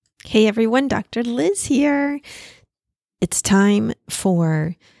Hey everyone, Dr. Liz here. It's time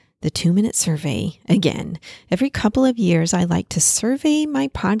for the 2-minute survey again. Every couple of years, I like to survey my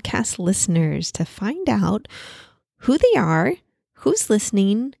podcast listeners to find out who they are, who's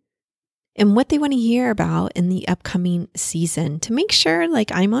listening, and what they want to hear about in the upcoming season to make sure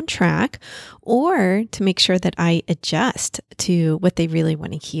I'm on track or to make sure that I adjust to what they really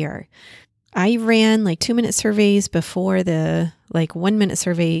want to hear. I ran 2-minute surveys before the 1-minute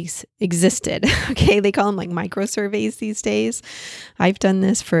surveys existed. Okay. They call them micro surveys these days. I've done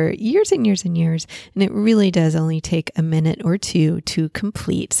this for years and years and years, and it really does only take a minute or two to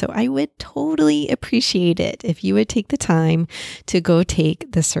complete. So I would totally appreciate it if you would take the time to go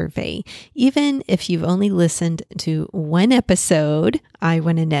take the survey. Even if you've only listened to one episode, I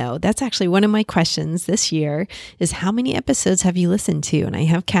want to know. That's actually one of my questions this year is how many episodes have you listened to? And I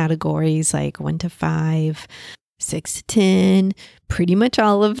have categories 1 to 5. 6 to 10, pretty much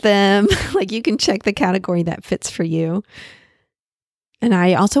all of them. You can check the category that fits for you. And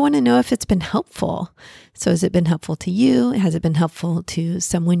I also want to know if it's been helpful. So has it been helpful to you? Has it been helpful to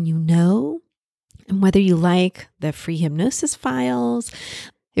someone you know? And whether you like the free hypnosis files,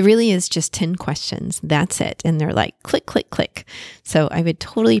 it really is just 10 questions. That's it. And they're click, click, click. So I would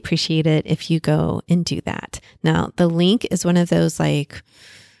totally appreciate it if you go and do that. Now, the link is one of those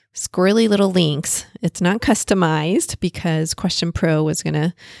squirrely little links. It's not customized because Question Pro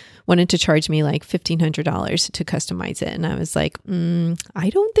wanted to charge me $1,500 to customize it. And I was I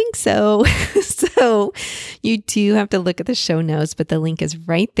don't think so. So you do have to look at the show notes, but the link is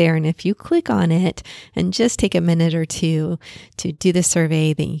right there. And if you click on it and just take a minute or two to do the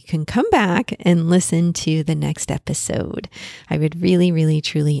survey, then you can come back and listen to the next episode. I would really, really,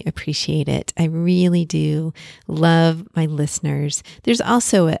 truly appreciate it. I really do love my listeners. There's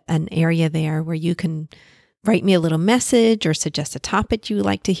also an area there where you can write me a little message or suggest a topic you would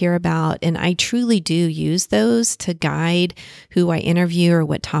like to hear about. And I truly do use those to guide who I interview or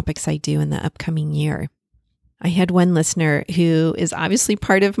what topics I do in the upcoming year. I had one listener who is obviously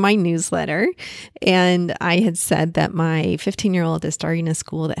part of my newsletter, and I had said that my 15-year-old is starting a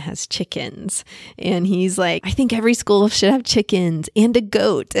school that has chickens. And he's I think every school should have chickens and a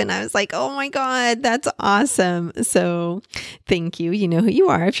goat. And I was oh my God, that's awesome. So thank you. You know who you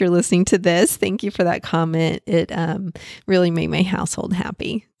are if you're listening to this. Thank you for that comment. It really made my household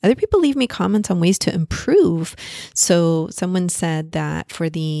happy. Other people leave me comments on ways to improve. So someone said that for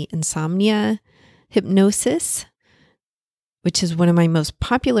the insomnia hypnosis, which is one of my most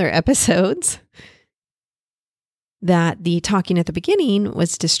popular episodes, that the talking at the beginning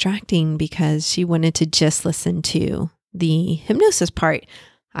was distracting because she wanted to just listen to the hypnosis part.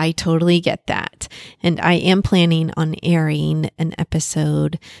 I totally get that. And I am planning on airing an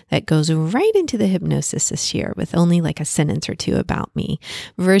episode that goes right into the hypnosis this year with only a sentence or two about me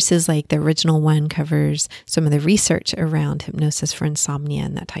versus the original one covers some of the research around hypnosis for insomnia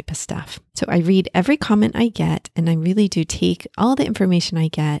and that type of stuff. So I read every comment I get, and I really do take all the information I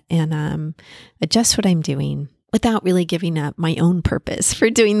get and adjust what I'm doing without really giving up my own purpose for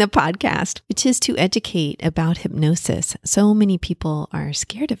doing the podcast, which is to educate about hypnosis. So many people are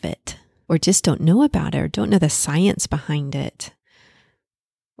scared of it, or just don't know about it, or don't know the science behind it,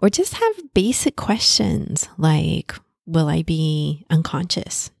 or just have basic questions will I be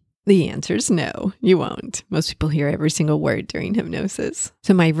unconscious? The answer is no, you won't. Most people hear every single word during hypnosis.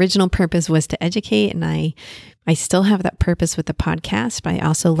 So my original purpose was to educate, and I still have that purpose with the podcast, but I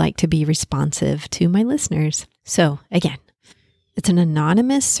also like to be responsive to my listeners. So again, it's an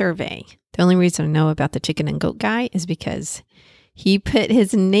anonymous survey. The only reason I know about the chicken and goat guy is because he put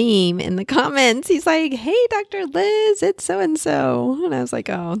his name in the comments. He's hey, Dr. Liz, it's so-and-so. And I was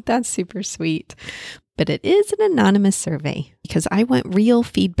oh, that's super sweet. But it is an anonymous survey because I want real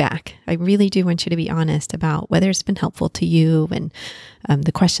feedback. I really do want you to be honest about whether it's been helpful to you and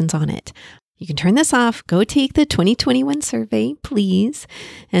the questions on it. You can turn this off, go take the 2021 survey, please,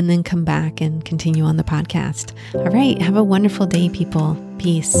 and then come back and continue on the podcast. All right. Have a wonderful day, people.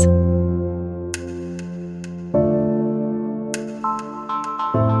 Peace.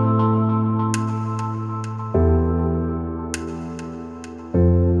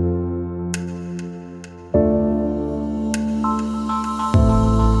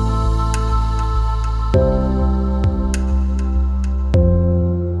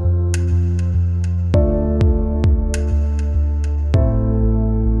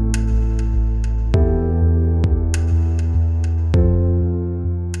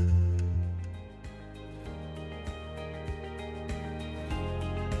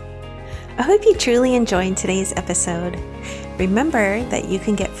 I hope you truly enjoyed today's episode. Remember that you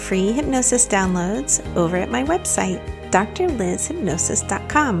can get free hypnosis downloads over at my website,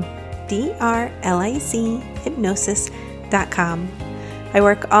 drlizhypnosis.com. drlizhypnosis.com. I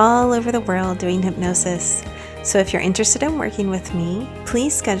work all over the world doing hypnosis. So if you're interested in working with me,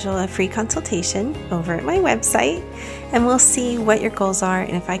 please schedule a free consultation over at my website, and we'll see what your goals are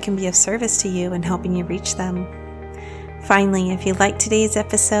and if I can be of service to you in helping you reach them. Finally, if you liked today's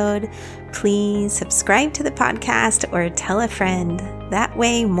episode, please subscribe to the podcast or tell a friend. That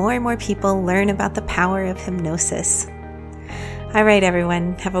way, more and more people learn about the power of hypnosis. All right,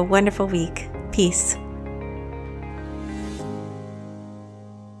 everyone, have a wonderful week. Peace.